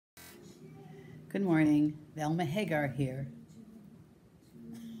Good morning, Velma Hagar here.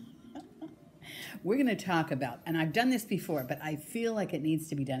 We're going to talk about, and I've done this before, but I feel like it needs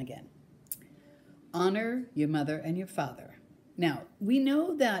to be done again. Honor your mother and your father. Now, we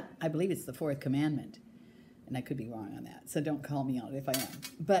know that, I believe it's the fourth commandment, and I could be wrong on that, so don't call me on it if I am.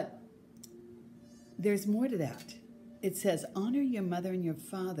 But there's more to that. It says, honor your mother and your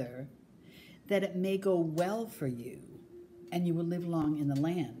father, that it may go well for you, and you will live long in the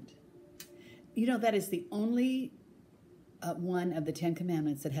land. You know, that is the only one of the 10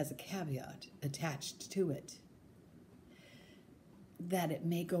 commandments that has a caveat attached to it. That it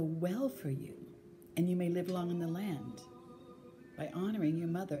may go well for you, and you may live long in the land by honoring your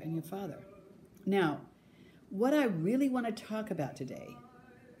mother and your father. Now, what I really want to talk about today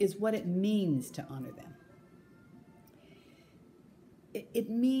is what it means to honor them. It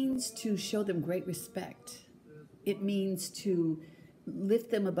means to show them great respect. It means to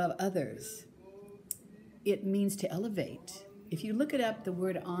lift them above others. It means to elevate. If you look it up, the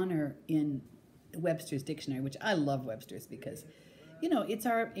word honor in Webster's dictionary, which I love Webster's because, you know, it's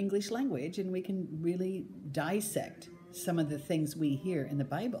our English language and we can really dissect some of the things we hear in the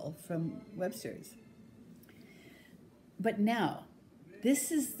Bible from Webster's. But now,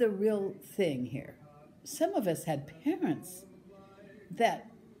 this is the real thing here. Some of us had parents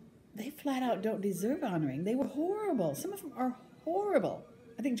that they flat out don't deserve honoring. They were horrible. Some of them are horrible.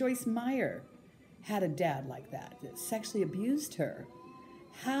 I think Joyce Meyer had a dad like that sexually abused her.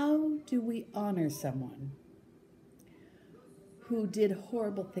 How do we honor someone who did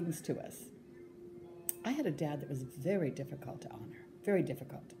horrible things to us? I had a dad that was very difficult to honor, very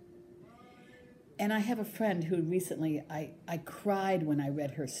difficult. And I have a friend who recently, I cried when I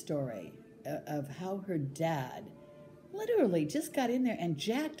read her story of how her dad literally just got in there and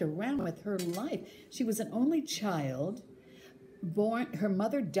jacked around with her life. She was an only child. Her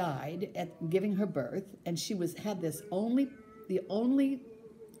mother died at giving her birth, and she had the only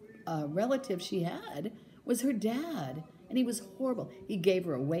relative she had was her dad, and he was horrible. He gave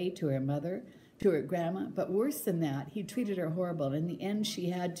her away to her mother, to her grandma, but worse than that, he treated her horrible. And in the end,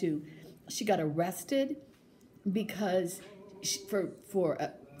 she got arrested because for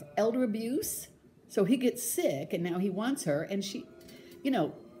elder abuse. So he gets sick, and now he wants her, and she,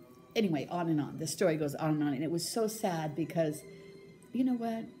 anyway, on and on. The story goes on, and it was so sad because, you know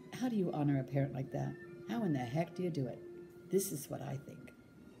what? How do you honor a parent like that? How in the heck do you do it? This is what I think.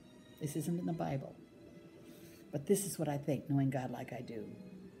 This isn't in the Bible, but this is what I think, knowing God like I do.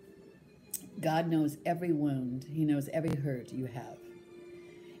 God knows every wound. He knows every hurt you have.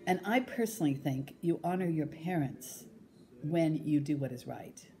 And I personally think you honor your parents when you do what is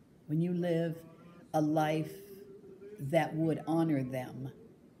right, when you live a life that would honor them,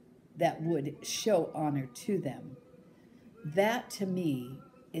 that would show honor to them. That, to me,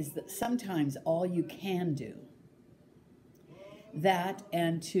 is sometimes all you can do. That,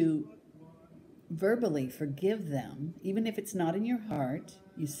 and to verbally forgive them, even if it's not in your heart,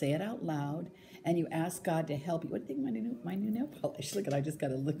 you say it out loud, and you ask God to help you. What do you think my new nail polish? Look, I just got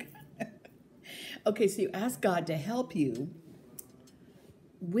to look. Okay, so you ask God to help you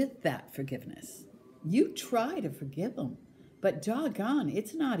with that forgiveness. You try to forgive them, but doggone,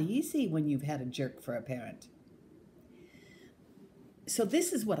 it's not easy when you've had a jerk for a parent. So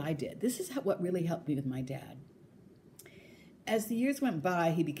this is what I did. This is what really helped me with my dad. As the years went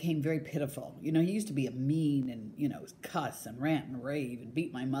by, he became very pitiful. He used to be a mean and, cuss and rant and rave and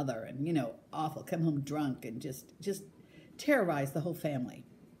beat my mother and, awful, come home drunk and just terrorize the whole family.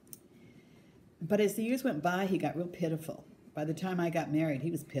 But as the years went by, he got real pitiful. By the time I got married,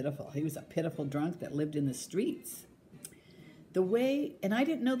 he was pitiful. He was a pitiful drunk that lived in the streets. And I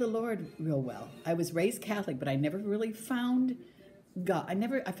didn't know the Lord real well. I was raised Catholic, but I never really found God.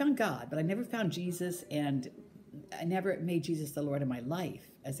 I found God, but I never found Jesus, and I never made Jesus the Lord of my life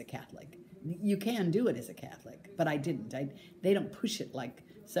as a Catholic. You can do it as a Catholic, but I didn't. They don't push it like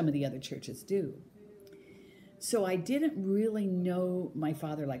some of the other churches do. So I didn't really know my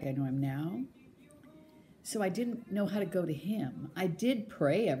father like I know him now. So I didn't know how to go to him. I did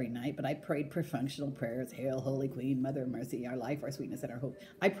pray every night, but I prayed perfunctional prayers. Hail, Holy Queen, Mother of Mercy, our life, our sweetness, and our hope.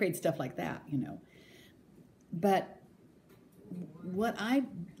 I prayed stuff like that, But what I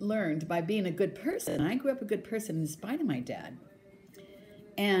learned by being a good person, I grew up a good person in spite of my dad.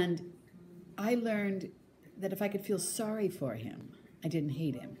 And I learned that if I could feel sorry for him, I didn't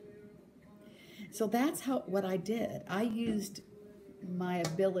hate him. So that's what I did. I used my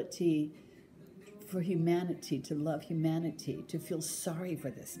ability for humanity, to love humanity, to feel sorry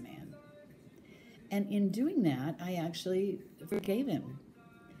for this man. And in doing that, I actually forgave him.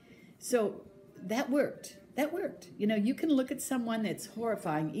 So that worked. That worked. You know, you can look at someone that's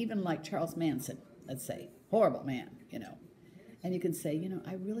horrifying, even like Charles Manson, let's say, horrible man, you know, and you can say, you know,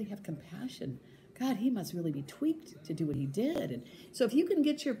 I really have compassion. God, he must really be tweaked to do what he did. And so if you can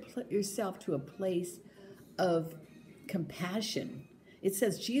get yourself to a place of compassion, it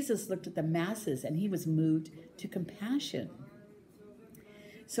says Jesus looked at the masses and he was moved to compassion.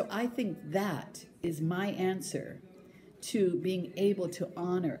 So I think that is my answer to being able to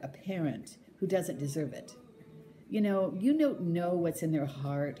honor a parent who doesn't deserve it. You don't know what's in their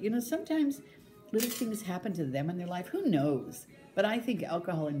heart. You know, sometimes little things happen to them in their life. Who knows? But I think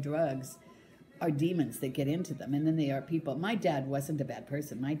alcohol and drugs are demons that get into them, and then they are people. My dad wasn't a bad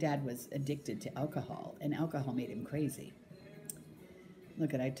person. My dad was addicted to alcohol, and alcohol made him crazy.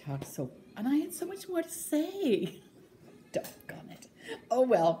 Look at, I talked and I had so much more to say. Doggone it. Oh,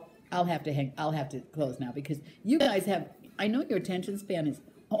 well, I'll have to close now because you guys I know your attention span is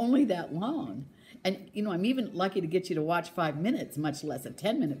only that long. And, you know, I'm even lucky to get you to watch 5 minutes, much less a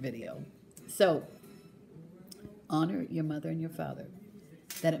 10-minute video. So, honor your mother and your father,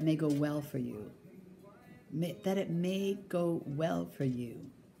 that it may go well for you. That it may go well for you.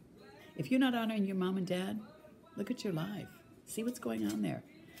 If you're not honoring your mom and dad, look at your life. See what's going on there.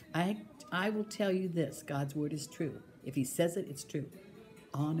 I will tell you this, God's word is true. If he says it, it's true.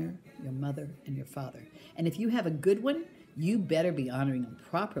 Honor your mother and your father. And if you have a good one, you better be honoring them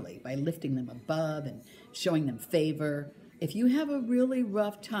properly by lifting them above and showing them favor. If you have a really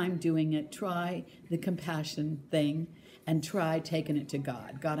rough time doing it, try the compassion thing and try taking it to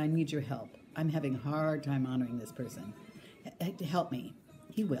God. God, I need your help. I'm having a hard time honoring this person. Help me.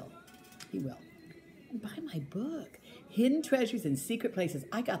 He will. He will. And buy my book, Hidden Treasures in Secret Places.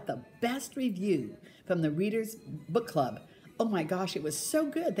 I got the best review from the Reader's Book Club. Oh my gosh, it was so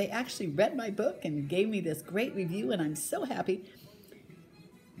good. They actually read my book and gave me this great review, and I'm so happy.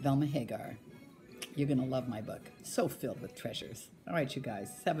 Velma Hagar, you're going to love my book. So filled with treasures. All right, you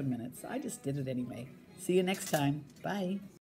guys, 7 minutes. I just did it anyway. See you next time. Bye.